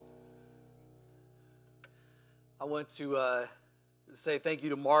I want to say thank you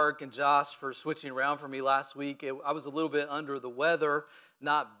to Mark and Josh for switching around for me last week. I was a little bit under the weather,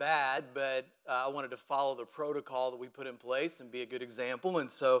 not bad, but I wanted to follow the protocol that we put in place and be a good example. And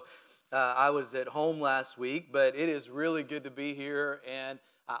so I was at home last week, but it is really good to be here, and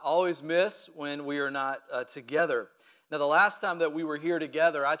I always miss when we are not together. Now, the last time that we were here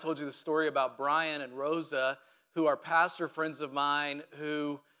together, I told you the story about Brian and Rosa, who are pastor friends of mine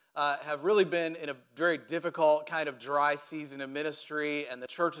who have really been in a very difficult kind of dry season of ministry, and the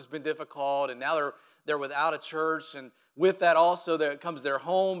church has been difficult, and now they're without a church, and with that also there comes their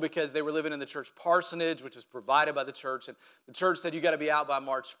home because they were living in the church parsonage, which is provided by the church, and the church said you got to be out by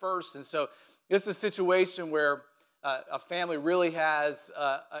March 1st, and so it's a situation where a family really has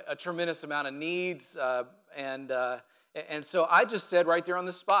a tremendous amount of needs, and so I just said right there on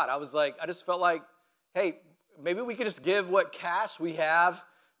the spot, I just felt like, hey, maybe we could just give what cash we have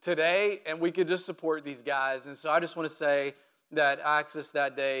today, and we could just support these guys. And so I just want to say that Access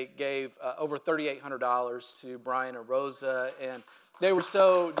that day gave over $3,800 to Brian and Rosa, and they were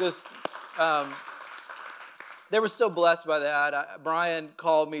so blessed by that. Brian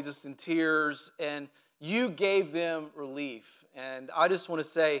called me just in tears, and you gave them relief. And I just want to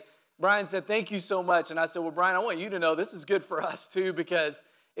say, Brian said, thank you so much. And I said, well, Brian, I want you to know this is good for us too, because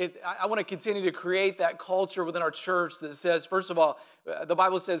I want to continue to create that culture within our church that says, first of all, the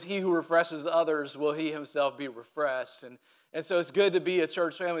Bible says, he who refreshes others will he himself be refreshed. And so it's good to be a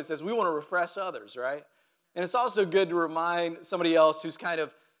church family that says we want to refresh others, right? And it's also good to remind somebody else who's kind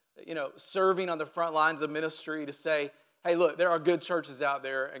of, serving on the front lines of ministry to say, hey, look, there are good churches out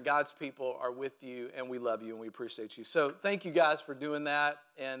there, and God's people are with you, and we love you, and we appreciate you. So thank you guys for doing that,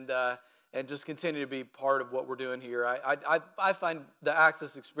 and just continue to be part of what we're doing here. I find the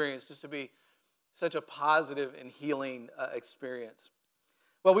Access experience just to be such a positive and healing experience.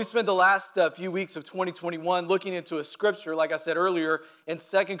 Well, we spent the last few weeks of 2021 looking into a scripture, like I said earlier, in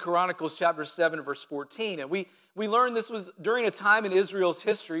 2 Chronicles chapter 7, verse 14. And we learned this was during a time in Israel's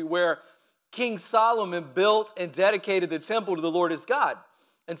history where King Solomon built and dedicated the temple to the Lord his God.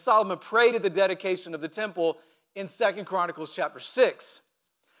 And Solomon prayed at the dedication of the temple in 2 Chronicles chapter 6.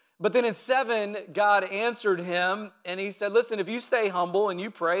 But then in 7, God answered him, and he said, listen, if you stay humble and you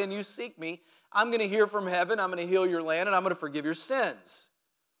pray and you seek me, I'm going to hear from heaven, I'm going to heal your land, and I'm going to forgive your sins.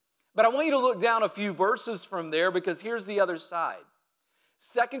 But I want you to look down a few verses from there, because here's the other side.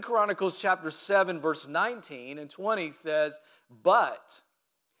 2 Chronicles chapter 7, verse 19 and 20 says, but.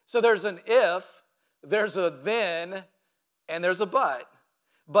 So there's an if, there's a then, and there's a but.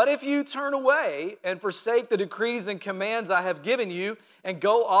 But if you turn away and forsake the decrees and commands I have given you and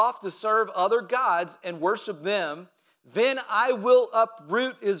go off to serve other gods and worship them, then I will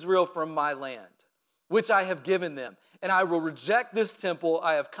uproot Israel from my land, which I have given them, and I will reject this temple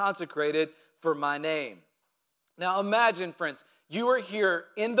I have consecrated for my name. Now imagine, friends, you are here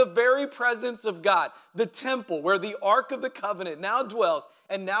in the very presence of God, the temple where the Ark of the Covenant now dwells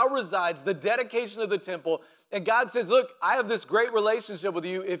and now resides, the dedication of the temple. And God says, look, I have this great relationship with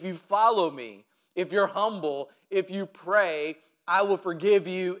you. If you follow me, if you're humble, if you pray, I will forgive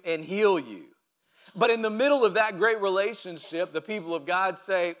you and heal you. But in the middle of that great relationship, the people of God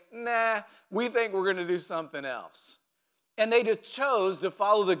say, nah, we think we're going to do something else. And they just chose to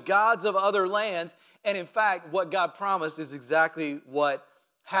follow the gods of other lands. And in fact, what God promised is exactly what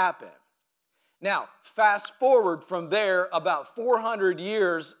happened. Now, fast forward from there about 400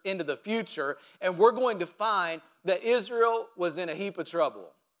 years into the future, and we're going to find that Israel was in a heap of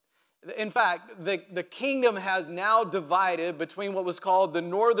trouble. In fact, the kingdom has now divided between what was called the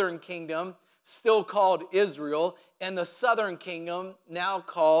northern kingdom, still called Israel, and the southern kingdom, now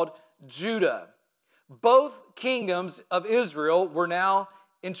called Judah. Both kingdoms of Israel were now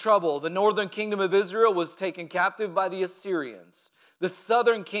in trouble. The northern kingdom of Israel was taken captive by the Assyrians. The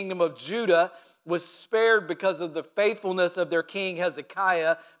southern kingdom of Judah was spared because of the faithfulness of their king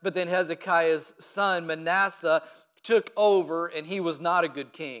Hezekiah, but then Hezekiah's son Manasseh took over, and he was not a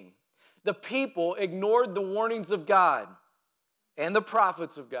good king. The people ignored the warnings of God and the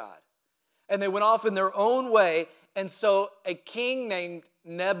prophets of God, and they went off in their own way. And so a king named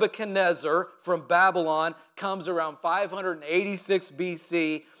Nebuchadnezzar from Babylon comes around 586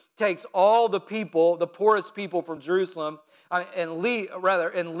 BC, takes all the people, the poorest people from Jerusalem, and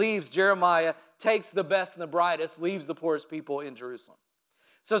leaves Jeremiah, takes the best and the brightest, leaves the poorest people in Jerusalem.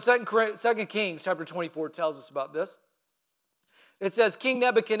 So 2 Kings chapter 24 tells us about this. It says, King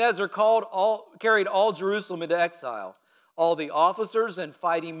Nebuchadnezzar carried all Jerusalem into exile, all the officers and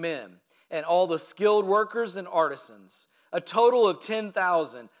fighting men, and all the skilled workers and artisans, a total of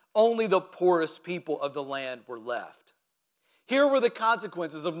 10,000. Only the poorest people of the land were left. Here were the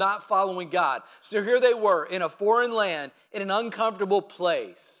consequences of not following God. So here they were in a foreign land, in an uncomfortable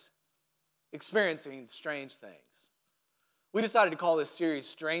place, experiencing strange things. We decided to call this series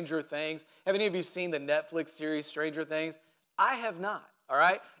Stranger Things. Have any of you seen the Netflix series Stranger Things? I have not, all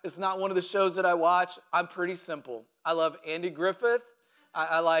right? It's not one of the shows that I watch. I'm pretty simple. I love Andy Griffith.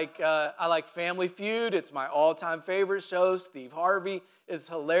 I like Family Feud. It's my all-time favorite show. Steve Harvey is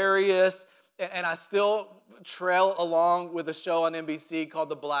hilarious. And I still trail along with a show on NBC called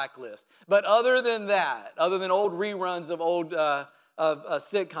The Blacklist. But other than that, other than old reruns of old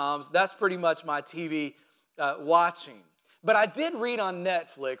sitcoms, that's pretty much my TV watching. But I did read on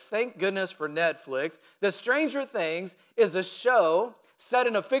Netflix, thank goodness for Netflix, that Stranger Things is a show set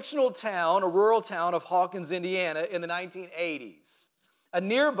in a fictional town, a rural town of Hawkins, Indiana in the 1980s. A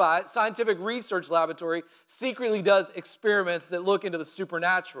nearby scientific research laboratory secretly does experiments that look into the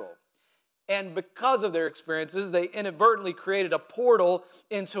supernatural. And because of their experiences, they inadvertently created a portal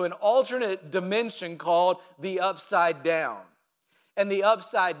into an alternate dimension called the Upside Down. And the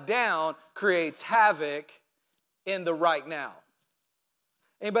Upside Down creates havoc in the right now.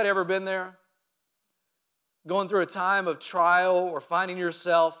 Anybody ever been there? Going through a time of trial or finding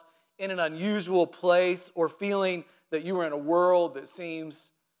yourself in an unusual place or feeling that you are in a world that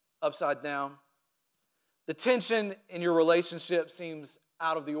seems upside down? The tension in your relationship seems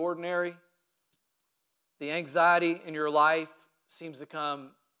out of the ordinary. The anxiety in your life seems to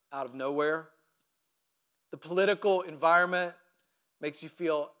come out of nowhere. The political environment makes you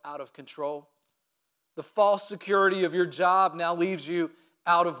feel out of control. The false security of your job now leaves you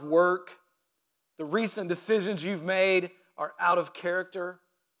out of work. The recent decisions you've made are out of character.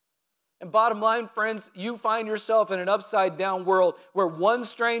 And bottom line, friends, you find yourself in an upside-down world where one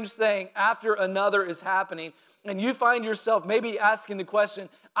strange thing after another is happening, and you find yourself maybe asking the question,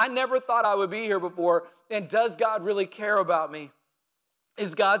 I never thought I would be here before, and does God really care about me?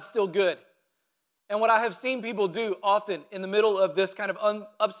 Is God still good? And what I have seen people do often in the middle of this kind of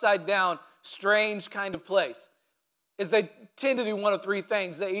upside-down, strange kind of place is they tend to do one of three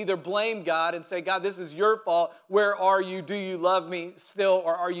things. They either blame God and say, God, this is your fault. Where are you? Do you love me still,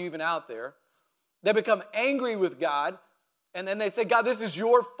 or are you even out there? They become angry with God, and then they say, God, this is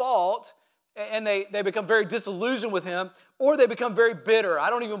your fault, and they become very disillusioned with him, or they become very bitter.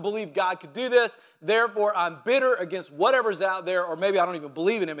 I don't even believe God could do this, therefore I'm bitter against whatever's out there, or maybe I don't even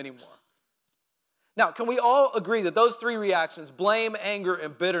believe in him anymore. Now, can we all agree that those three reactions, blame, anger,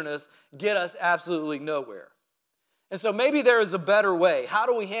 and bitterness, get us absolutely nowhere? And so maybe there is a better way. How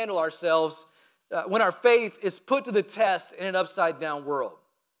do we handle ourselves when our faith is put to the test in an upside-down world?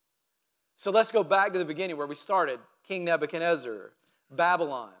 So let's go back to the beginning where we started. King Nebuchadnezzar,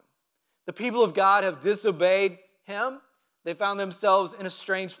 Babylon. The people of God have disobeyed him. They found themselves in a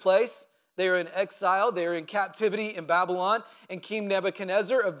strange place. They are in exile. They are in captivity in Babylon. And King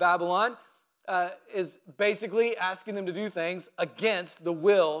Nebuchadnezzar of Babylon is basically asking them to do things against the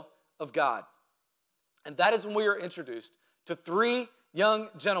will of God. And that is when we are introduced to three young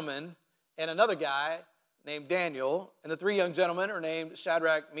gentlemen and another guy named Daniel. And the three young gentlemen are named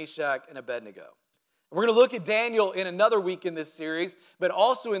Shadrach, Meshach, and Abednego. We're going to look at Daniel in another week in this series, but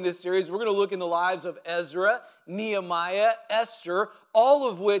also in this series, we're going to look in the lives of Ezra, Nehemiah, Esther, all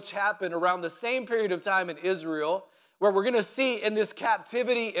of which happened around the same period of time in Israel, where we're going to see in this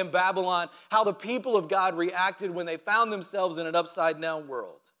captivity in Babylon how the people of God reacted when they found themselves in an upside-down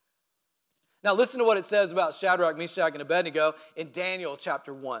world. Now listen to what it says about Shadrach, Meshach, and Abednego in Daniel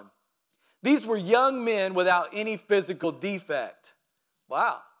chapter 1. These were young men without any physical defect.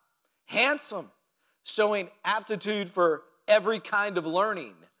 Wow. Handsome, showing aptitude for every kind of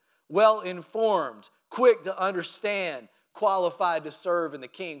learning, well-informed, quick to understand, qualified to serve in the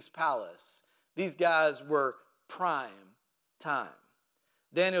king's palace. These guys were prime time.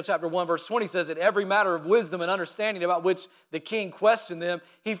 Daniel chapter 1 verse 20 says, in every matter of wisdom and understanding about which the king questioned them,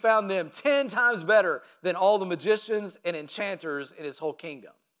 he found them 10 times better than all the magicians and enchanters in his whole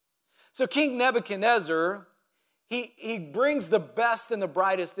kingdom. So King Nebuchadnezzar, he brings the best and the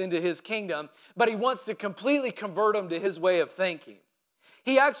brightest into his kingdom, but he wants to completely convert them to his way of thinking.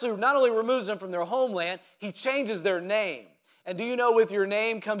 He actually not only removes them from their homeland, he changes their name. And do you know with your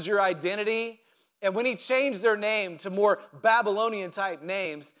name comes your identity? And when he changed their name to more Babylonian-type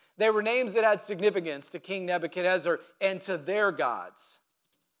names, they were names that had significance to King Nebuchadnezzar and to their gods.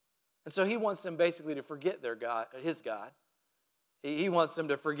 And so he wants them basically to forget their God, his God. He wants them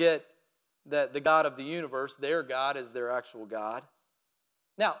to forget that the God of the universe, their God, is their actual God.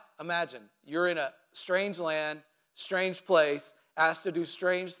 Now, imagine you're in a strange land, strange place, asked to do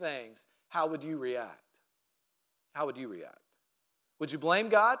strange things. How would you react? How would you react? Would you blame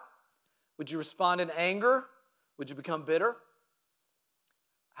God? Would you respond in anger? Would you become bitter?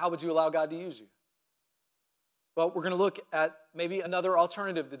 how would you allow God to use you? Well, we're going to look at maybe another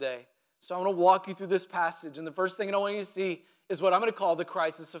alternative today. So I'm going to walk you through this passage, and the first thing I want you to see is what I'm going to call the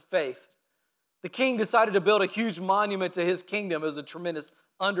crisis of faith. The king decided to build a huge monument to his kingdom. It was a tremendous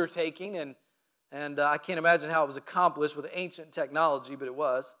undertaking, and I can't imagine how it was accomplished with ancient technology, but it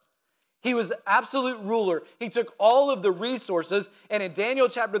was. He was absolute ruler. He took all of the resources, and in Daniel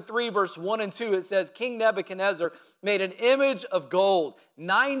chapter 3, verse 1 and 2, it says, King Nebuchadnezzar made an image of gold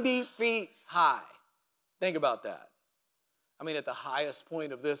 90 feet high. Think about that. I mean, at the highest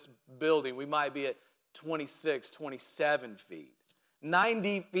point of this building, we might be at 26, 27 feet.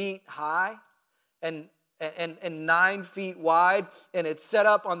 90 feet high and 9 feet wide, and it's set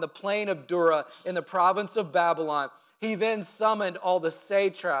up on the plain of Dura in the province of Babylon. He then summoned all the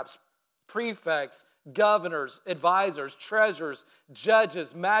satraps, prefects, governors, advisors, treasurers,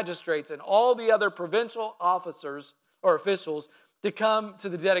 judges, magistrates, and all the other provincial officers or officials to come to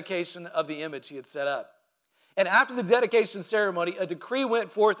the dedication of the image he had set up. And after the dedication ceremony, a decree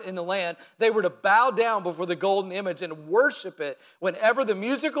went forth in the land. They were to bow down before the golden image and worship it whenever the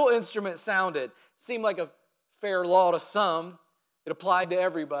musical instrument sounded. Seemed like a fair law to some. It applied to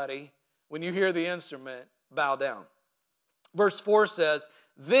everybody. When you hear the instrument, bow down. Verse 4 says,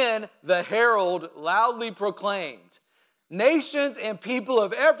 Then the herald loudly proclaimed, Nations and people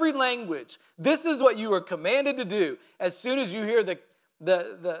of every language, this is what you are commanded to do. As soon as you hear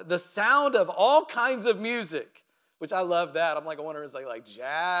the sound of all kinds of music, which I love that. I'm like, I wonder, is it like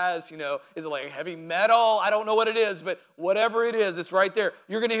jazz? Is it like heavy metal? I don't know what it is, but whatever it is, it's right there.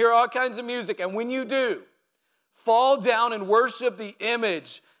 You're going to hear all kinds of music, and when you do, fall down and worship the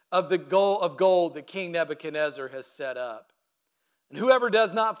image of the gold that King Nebuchadnezzar has set up. And whoever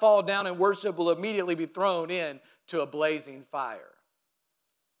does not fall down and worship will immediately be thrown into a blazing fire.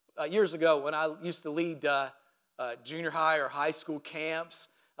 Years ago, when I used to lead junior high or high school camps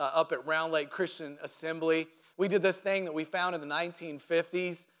up at Round Lake Christian Assembly, we did this thing that we found in the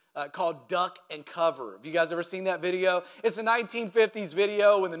 1950s called Duck and Cover. Have you guys ever seen that video? It's a 1950s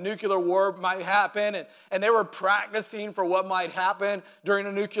video when the nuclear war might happen, and they were practicing for what might happen during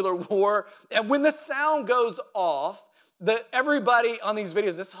a nuclear war. And when the sound goes off, everybody on these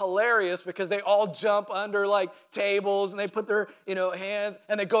videos, it's hilarious because they all jump under like tables and they put their hands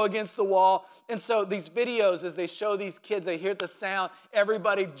and they go against the wall. And so these videos, as they show these kids, they hear the sound,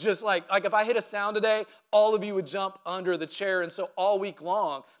 everybody just like if I hit a sound today, all of you would jump under the chair. And so all week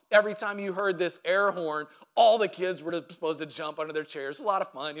long, every time you heard this air horn, all the kids were supposed to jump under their chairs. It's a lot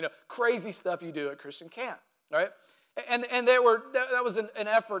of fun, crazy stuff you do at Christian camp, right? And that was an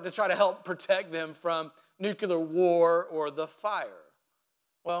effort to try to help protect them from nuclear war or the fire.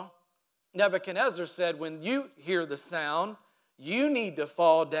 Well, Nebuchadnezzar said, when you hear the sound, you need to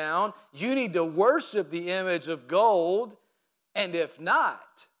fall down, you need to worship the image of gold, and if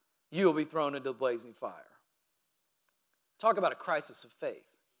not, you'll be thrown into the blazing fire. Talk about a crisis of faith.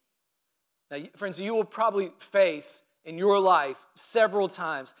 Now, friends, you will probably face in your life several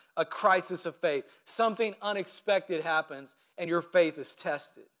times a crisis of faith. Something unexpected happens and your faith is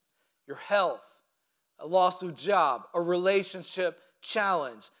tested. Your health, a loss of job, a relationship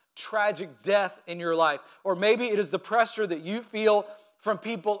challenge, tragic death in your life, or maybe it is the pressure that you feel from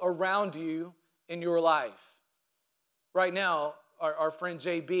people around you in your life. Right now, our friend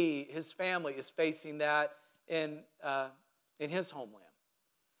JB, his family is facing that in his homeland.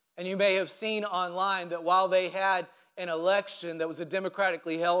 And you may have seen online that while they had an election that was a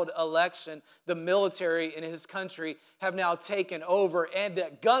democratically held election, the military in his country have now taken over and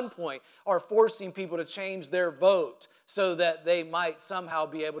at gunpoint are forcing people to change their vote so that they might somehow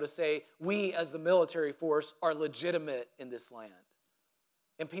be able to say, we as the military force are legitimate in this land.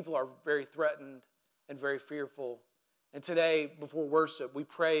 And people are very threatened and very fearful. And today, before worship, we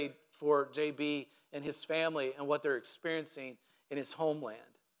prayed for JB and his family and what they're experiencing in his homeland.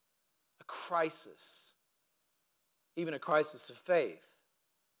 A crisis. Even a crisis of faith.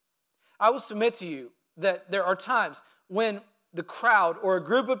 I will submit to you that there are times when the crowd or a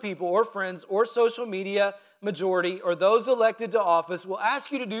group of people or friends or social media majority or those elected to office will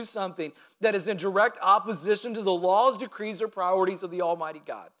ask you to do something that is in direct opposition to the laws, decrees, or priorities of the Almighty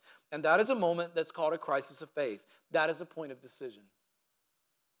God. And that is a moment that's called a crisis of faith. That is a point of decision.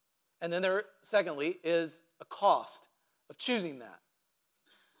 And then there, secondly, is a cost of choosing that.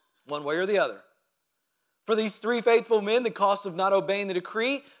 One way or the other. For these three faithful men, the cost of not obeying the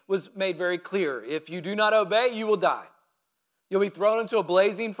decree was made very clear. If you do not obey, you will die. You'll be thrown into a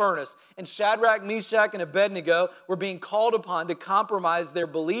blazing furnace. And Shadrach, Meshach, and Abednego were being called upon to compromise their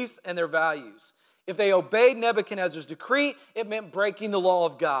beliefs and their values. If they obeyed Nebuchadnezzar's decree, it meant breaking the law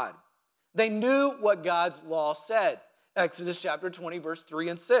of God. They knew what God's law said. Exodus chapter 20, verse 3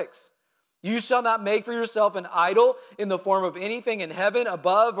 and 6. You shall not make for yourself an idol in the form of anything in heaven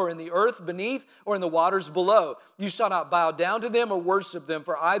above or in the earth beneath or in the waters below. You shall not bow down to them or worship them,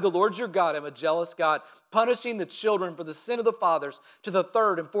 for I, the Lord your God, am a jealous God, punishing the children for the sin of the fathers to the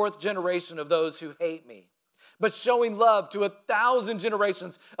third and fourth generation of those who hate me, but showing love to 1,000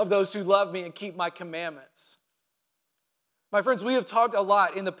 generations of those who love me and keep my commandments. My friends, we have talked a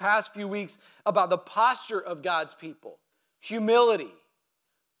lot in the past few weeks about the posture of God's people. Humility,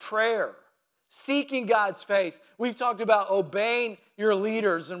 prayer, seeking God's face. We've talked about obeying your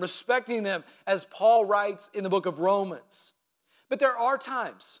leaders and respecting them, as Paul writes in the book of Romans. But there are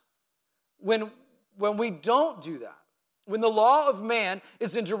times when we don't do that, when the law of man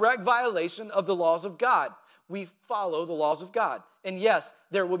is in direct violation of the laws of God. We follow the laws of God. And yes,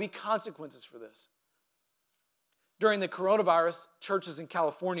 there will be consequences for this. During the coronavirus, churches in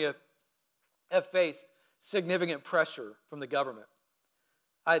California have faced significant pressure from the government.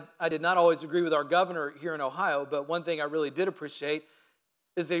 I did not always agree with our governor here in Ohio, but one thing I really did appreciate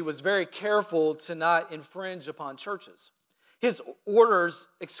is that he was very careful to not infringe upon churches. His orders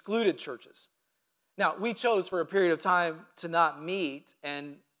excluded churches. Now, we chose for a period of time to not meet,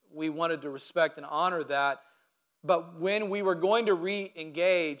 and we wanted to respect and honor that. But when we were going to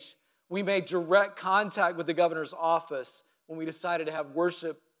re-engage, we made direct contact with the governor's office when we decided to have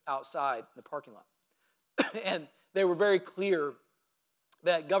worship outside in the parking lot. And they were very clear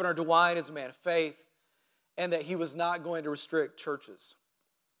that Governor DeWine is a man of faith and that he was not going to restrict churches.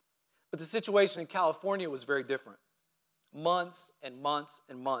 But the situation in California was very different. Months and months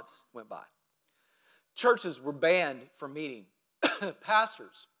and months went by. Churches were banned from meeting.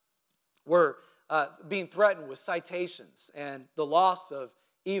 Pastors were being threatened with citations and the loss of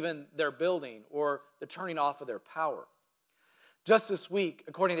even their building or the turning off of their power. Just this week,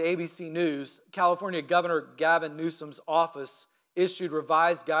 according to ABC News, California Governor Gavin Newsom's office issued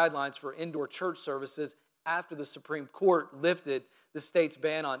revised guidelines for indoor church services after the Supreme Court lifted the state's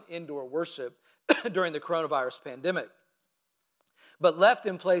ban on indoor worship during the coronavirus pandemic, but left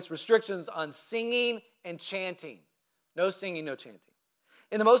in place restrictions on singing and chanting. No singing, no chanting.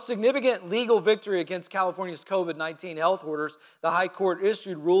 In the most significant legal victory against California's COVID-19 health orders, the High Court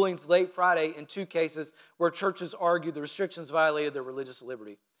issued rulings late Friday in 2 cases where churches argued the restrictions violated their religious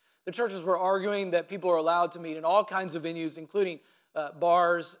liberty. The churches were arguing that people are allowed to meet in all kinds of venues, including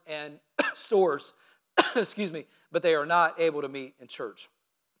bars and stores, excuse me, but they are not able to meet in church.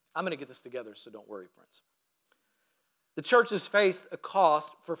 I'm going to get this together, so don't worry, friends. The churches faced a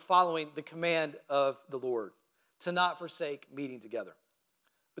cost for following the command of the Lord to not forsake meeting together.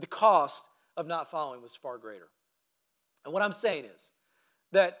 But the cost of not following was far greater. And what I'm saying is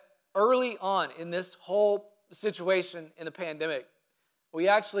that early on in this whole situation in the pandemic, we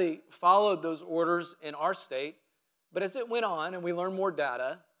actually followed those orders in our state, but as it went on and we learned more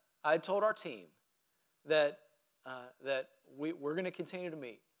data, I told our team that we're going to continue to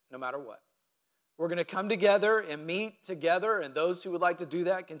meet no matter what. We're going to come together and meet together, and those who would like to do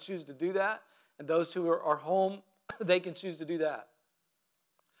that can choose to do that, and those who are home, they can choose to do that.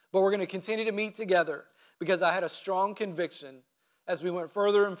 But we're going to continue to meet together because I had a strong conviction as we went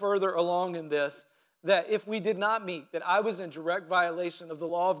further and further along in this, that if we did not meet, that I was in direct violation of the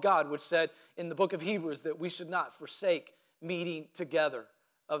law of God, which said in the book of Hebrews that we should not forsake meeting together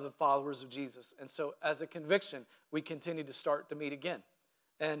of the followers of Jesus. And so as a conviction, we continue to start to meet again.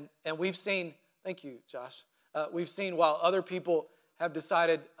 And we've seen, thank you, Josh, we've seen while other people have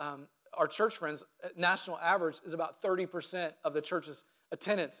decided, our church friends, national average is about 30% of the church's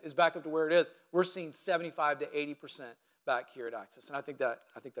attendance is back up to where it is. We're seeing 75 to 80% back here at Access. And I think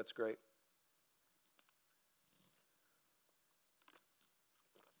that's great.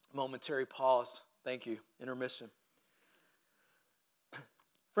 Momentary pause. Thank you. Intermission.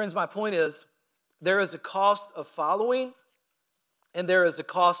 Friends, my point is there is a cost of following and there is a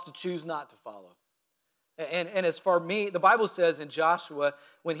cost to choose not to follow. And as for me, the Bible says in Joshua,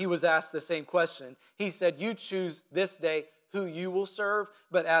 when he was asked the same question, he said, you choose this day who you will serve,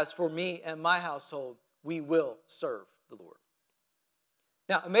 but as for me and my household, we will serve the Lord.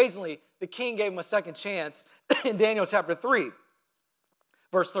 Now, amazingly, the king gave him a second chance in Daniel chapter 3.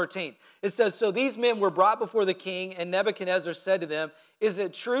 Verse 13, it says, so these men were brought before the king, and Nebuchadnezzar said to them, is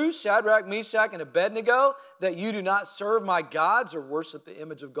it true, Shadrach, Meshach, and Abednego, that you do not serve my gods or worship the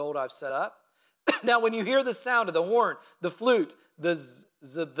image of gold I've set up? Now, when you hear the sound of the horn, the flute, the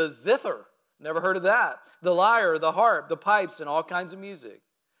zither, never heard of that, the lyre, the harp, the pipes, and all kinds of music.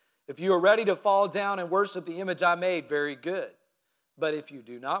 If you are ready to fall down and worship the image I made, very good. But if you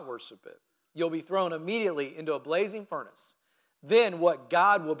do not worship it, you'll be thrown immediately into a blazing furnace. Then what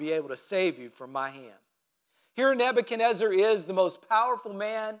God will be able to save you from my hand? Here Nebuchadnezzar is the most powerful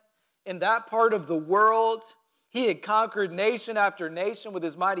man in that part of the world. He had conquered nation after nation with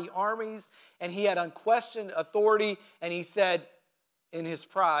his mighty armies, and he had unquestioned authority, and he said in his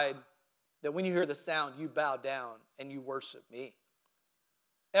pride that when you hear the sound, you bow down and you worship me.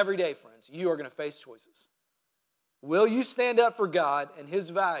 Every day, friends, you are going to face choices. Will you stand up for God and his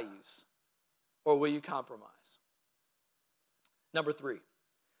values, or will you compromise? Number 3,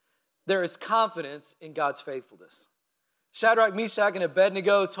 there is confidence in God's faithfulness. Shadrach, Meshach, and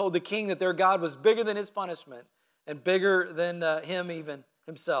Abednego told the king that their God was bigger than his punishment and bigger than him even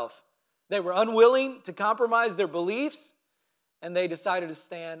himself. They were unwilling to compromise their beliefs, and they decided to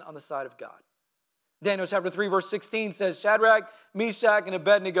stand on the side of God. Daniel chapter 3, verse 16 says, Shadrach, Meshach, and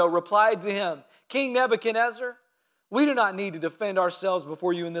Abednego replied to him, King Nebuchadnezzar, we do not need to defend ourselves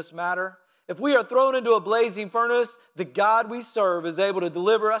before you in this matter. If we are thrown into a blazing furnace, the God we serve is able to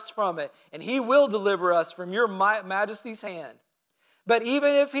deliver us from it, and he will deliver us from your majesty's hand. But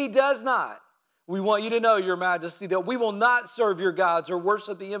even if he does not, we want you to know, your majesty, that we will not serve your gods or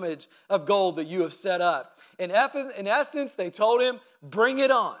worship the image of gold that you have set up. In essence, they told him, bring it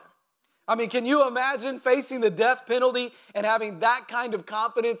on. I mean, can you imagine facing the death penalty and having that kind of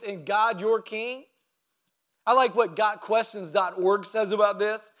confidence in God, your king? I like what gotquestions.org says about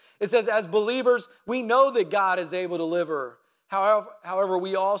this. It says, as believers, we know that God is able to deliver. However,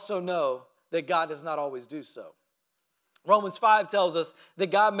 we also know that God does not always do so. Romans 5 tells us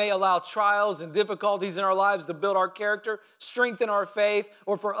that God may allow trials and difficulties in our lives to build our character, strengthen our faith,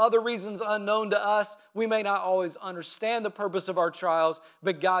 or for other reasons unknown to us. We may not always understand the purpose of our trials,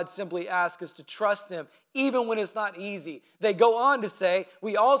 but God simply asks us to trust him, even when it's not easy. They go on to say,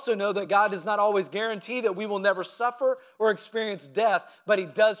 we also know that God does not always guarantee that we will never suffer or experience death, but he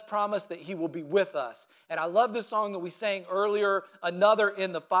does promise that he will be with us. And I love the song that we sang earlier, Another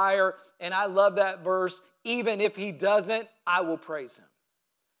in the Fire, and I love that verse. Even if he doesn't, I will praise him.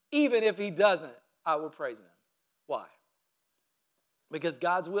 Even if he doesn't, I will praise him. Why? Because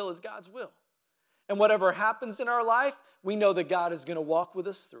God's will is God's will. And whatever happens in our life, we know that God is going to walk with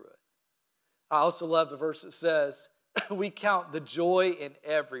us through it. I also love the verse that says, we count the joy in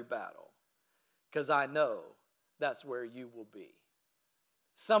every battle, because I know that's where you will be.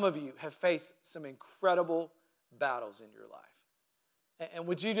 Some of you have faced some incredible battles in your life. And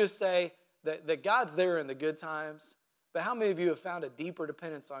would you just say, that God's there in the good times, but how many of you have found a deeper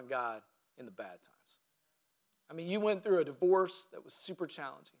dependence on God in the bad times? I mean, you went through a divorce that was super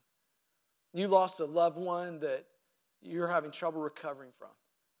challenging. You lost a loved one that you're having trouble recovering from.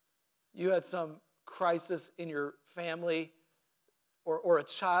 You had some crisis in your family or a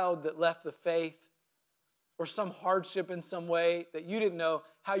child that left the faith or some hardship in some way that you didn't know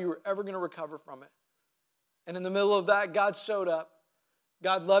how you were ever going to recover from it. And in the middle of that, God showed up.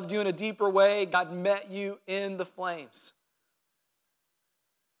 God loved you in a deeper way. God met you in the flames.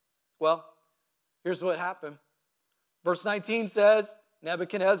 Well, here's what happened. Verse 19 says,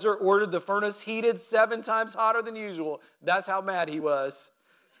 Nebuchadnezzar ordered the furnace heated 7 times hotter than usual. That's how mad he was.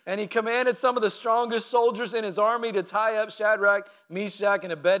 And he commanded some of the strongest soldiers in his army to tie up Shadrach, Meshach,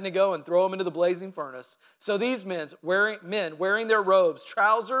 and Abednego and throw them into the blazing furnace. So these men wearing their robes,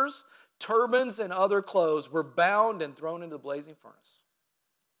 trousers, turbans, and other clothes were bound and thrown into the blazing furnace.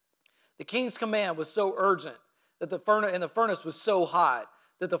 The king's command was so urgent that the furnace was so hot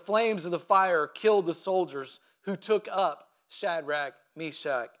that the flames of the fire killed the soldiers who took up Shadrach,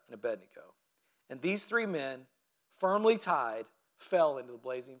 Meshach, and Abednego. And these 3 men, firmly tied, fell into the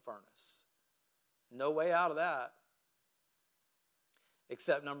blazing furnace. No way out of that.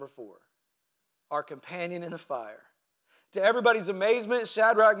 Except number 4, our companion in the fire. To everybody's amazement,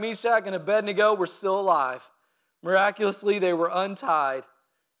 Shadrach, Meshach, and Abednego were still alive. Miraculously, they were untied.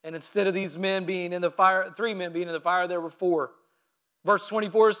 And instead of these men being in the fire, 3 men being in the fire, there were 4. Verse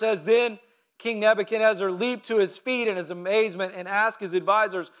 24 says, then King Nebuchadnezzar leaped to his feet in his amazement and asked his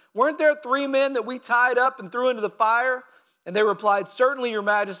advisors, weren't there 3 men that we tied up and threw into the fire? And they replied, certainly, your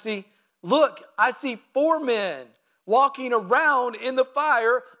majesty. Look, I see 4 men walking around in the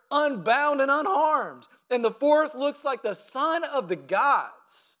fire, unbound and unharmed. And the 4th looks like the son of the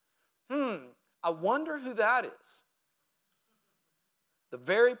gods. I wonder who that is. The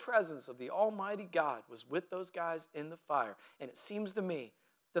very presence of the Almighty God was with those guys in the fire. And it seems to me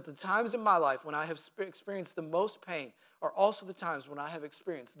that the times in my life when I have experienced the most pain are also the times when I have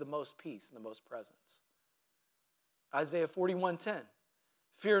experienced the most peace and the most presence. Isaiah 41:10,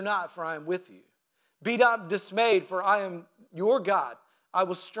 fear not, for I am with you. Be not dismayed, for I am your God. I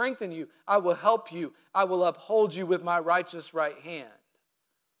will strengthen you. I will help you. I will uphold you with my righteous right hand.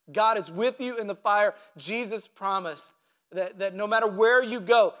 God is with you in the fire. Jesus promised that no matter where you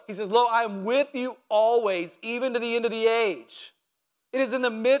go, he says, lo, I am with you always, even to the end of the age. It is in the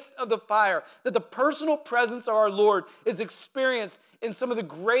midst of the fire that the personal presence of our Lord is experienced in some of the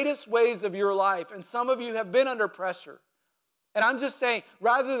greatest ways of your life. And some of you have been under pressure. And I'm just saying,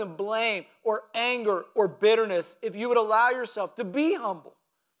 rather than blame or anger or bitterness, if you would allow yourself to be humble,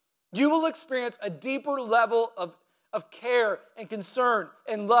 you will experience a deeper level of care and concern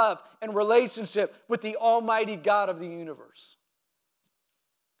and love and relationship with the Almighty God of the universe.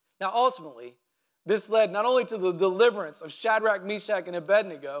 Now, ultimately, this led not only to the deliverance of Shadrach, Meshach, and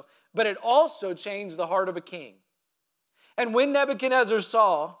Abednego, but it also changed the heart of a king. And when Nebuchadnezzar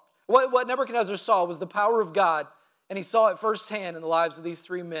saw, what Nebuchadnezzar saw was the power of God, and he saw it firsthand in the lives of these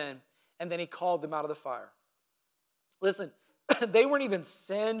three men, and then he called them out of the fire. Listen, they weren't even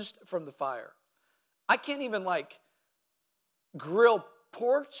singed from the fire. I can't even grill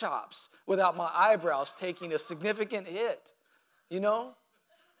pork chops without my eyebrows taking a significant hit, you know?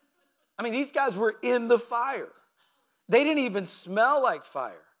 I mean, these guys were in the fire. They didn't even smell like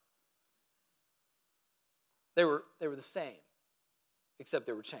fire. They were the same, except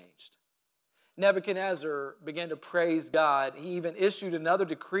they were changed. Nebuchadnezzar began to praise God. He even issued another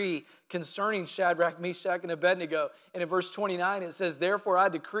decree concerning Shadrach, Meshach, and Abednego. And in verse 29, it says, therefore I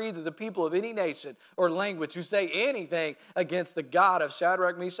decree that the people of any nation or language who say anything against the God of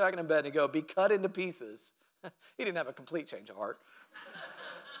Shadrach, Meshach, and Abednego be cut into pieces. He didn't have a complete change of heart.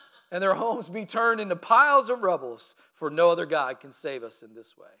 And their homes be turned into piles of rubble, for no other God can save us in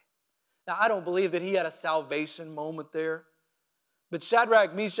this way. Now, I don't believe that he had a salvation moment there. But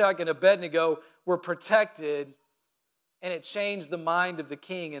Shadrach, Meshach, and Abednego were protected, and it changed the mind of the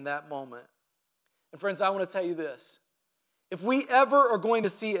king in that moment. And friends, I want to tell you this. If we ever are going to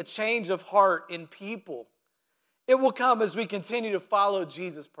see a change of heart in people, it will come as we continue to follow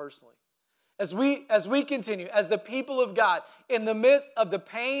Jesus personally. As we continue, as the people of God, in the midst of the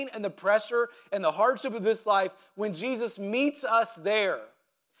pain and the pressure and the hardship of this life, when Jesus meets us there,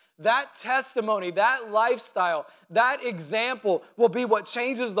 that testimony, that lifestyle, that example will be what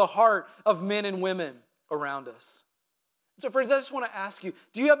changes the heart of men and women around us. So friends, I just want to ask you,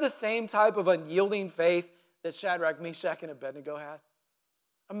 do you have the same type of unyielding faith that Shadrach, Meshach, and Abednego had?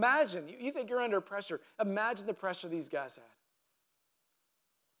 Imagine, you think you're under pressure. Imagine the pressure these guys had.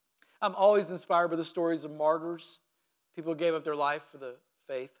 I'm always inspired by the stories of martyrs, people who gave up their life for the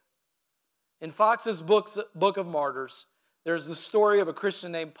faith. In Fox's Book of Martyrs, there's the story of a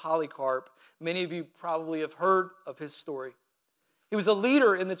Christian named Polycarp. Many of you probably have heard of his story. He was a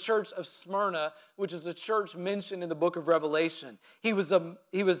leader in the church of Smyrna, which is a church mentioned in the book of Revelation. He was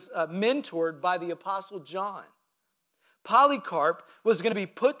mentored by the Apostle John. Polycarp was going to be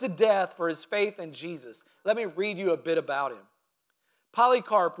put to death for his faith in Jesus. Let me read you a bit about him.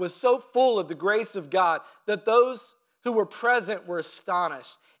 Polycarp was so full of the grace of God that those who were present were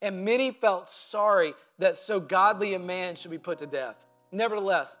astonished, and many felt sorry that so godly a man should be put to death.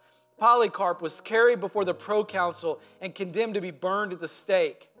 Nevertheless, Polycarp was carried before the proconsul and condemned to be burned at the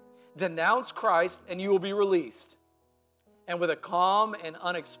stake. Denounce Christ and you will be released. And with a calm and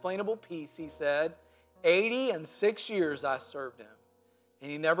unexplainable peace, he said, 86 years I served him, and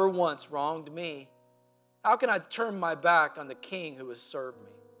he never once wronged me. How can I turn my back on the King who has served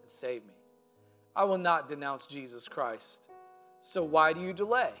me and saved me? I will not denounce Jesus Christ. So why do you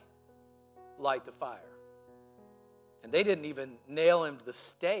delay? Light the fire. And they didn't even nail him to the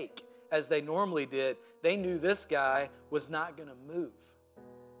stake as they normally did. They knew this guy was not going to move.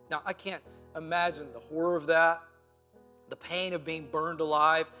 Now, I can't imagine the horror of that, the pain of being burned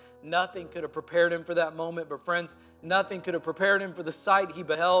alive. Nothing could have prepared him for that moment. But friends, nothing could have prepared him for the sight he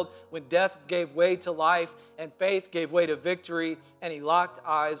beheld when death gave way to life and faith gave way to victory, and he locked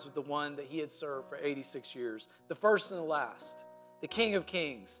eyes with the one that he had served for 86 years, the first and the last, the King of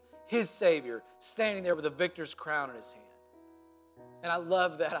Kings, his Savior, standing there with a victor's crown in his hand. And I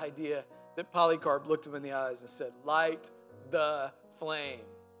love that idea that Polycarp looked him in the eyes and said, light the flame.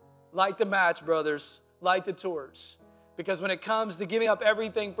 Light the match, brothers. Light the torch. Because when it comes to giving up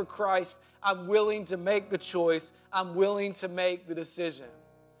everything for Christ, I'm willing to make the choice. I'm willing to make the decision.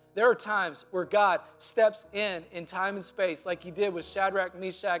 There are times where God steps in time and space like he did with Shadrach,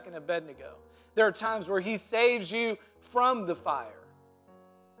 Meshach, and Abednego. There are times where he saves you from the fire.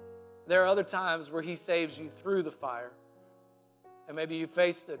 There are other times where he saves you through the fire. And maybe you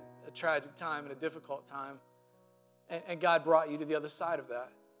faced a tragic time and a difficult time, and God brought you to the other side of that.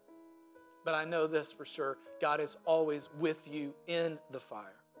 But I know this for sure, God is always with you in the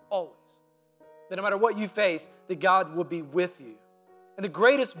fire, always. That no matter what you face, that God will be with you. And the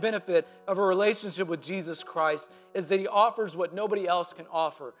greatest benefit of a relationship with Jesus Christ is that he offers what nobody else can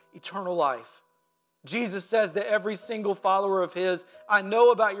offer, eternal life. Jesus says to every single follower of His, I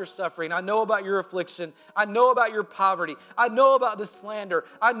know about your suffering. I know about your affliction. I know about your poverty. I know about the slander.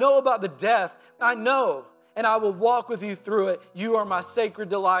 I know about the death. I know, and I will walk with you through it. You are my sacred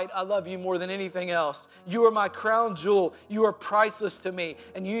delight. I love you more than anything else. You are my crown jewel. You are priceless to me,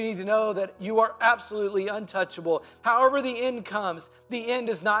 and you need to know that you are absolutely untouchable. However the end comes, the end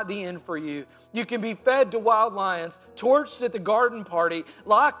is not the end for you. You can be fed to wild lions, torched at the garden party,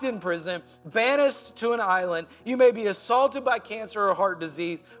 locked in prison, banished to an island. You may be assaulted by cancer or heart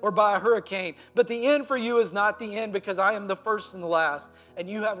disease or by a hurricane, but the end for you is not the end, because I am the first and the last, and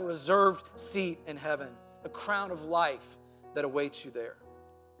you have a reserved seat in heaven, a crown of life that awaits you there.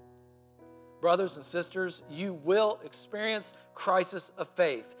 Brothers and sisters, you will experience crisis of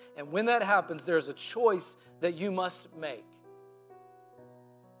faith, and when that happens, there's a choice that you must make.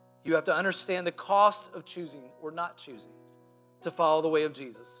 You have to understand the cost of choosing or not choosing to follow the way of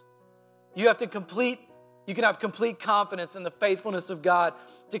Jesus. You can have complete confidence in the faithfulness of God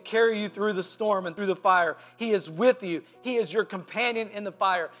to carry you through the storm and through the fire. He is with you. He is your companion in the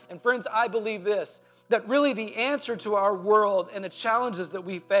fire. And friends, I believe this, that really the answer to our world and the challenges that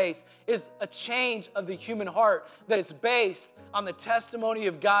we face is a change of the human heart that is based on the testimony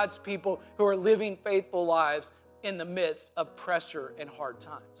of God's people who are living faithful lives in the midst of pressure and hard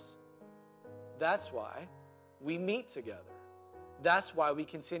times. That's why we meet together. That's why we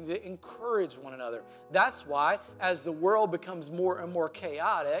continue to encourage one another. That's why, as the world becomes more and more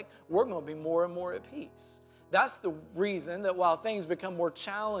chaotic, we're going to be more and more at peace. That's the reason that while things become more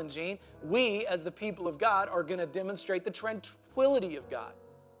challenging, we, as the people of God, are going to demonstrate the tranquility of God.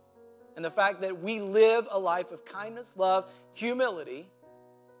 And the fact that we live a life of kindness, love, humility,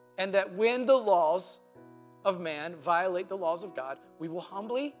 and that when the laws of man violate the laws of God, we will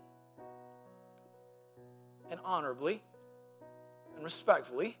humbly and honorably and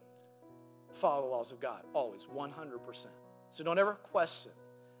respectfully follow the laws of God, always, 100%. So don't ever question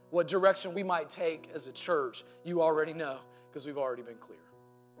what direction we might take as a church. You already know, because we've already been clear.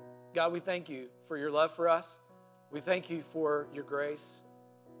 God, we thank you for your love for us. We thank you for your grace.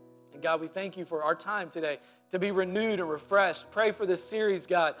 And God, we thank you for our time today to be renewed and refreshed. Pray for this series,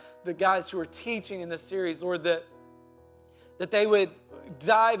 God, the guys who are teaching in this series, Lord, that they would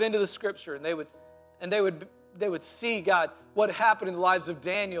dive into the Scripture and they would see, God, what happened in the lives of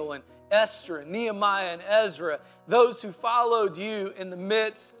Daniel and Esther and Nehemiah and Ezra, those who followed you in the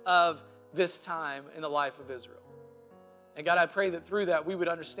midst of this time in the life of Israel. And God, I pray that through that we would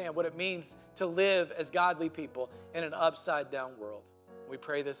understand what it means to live as godly people in an upside-down world. We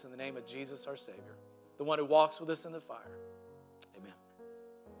pray this in the name of Jesus, our Savior, the one who walks with us in the fire.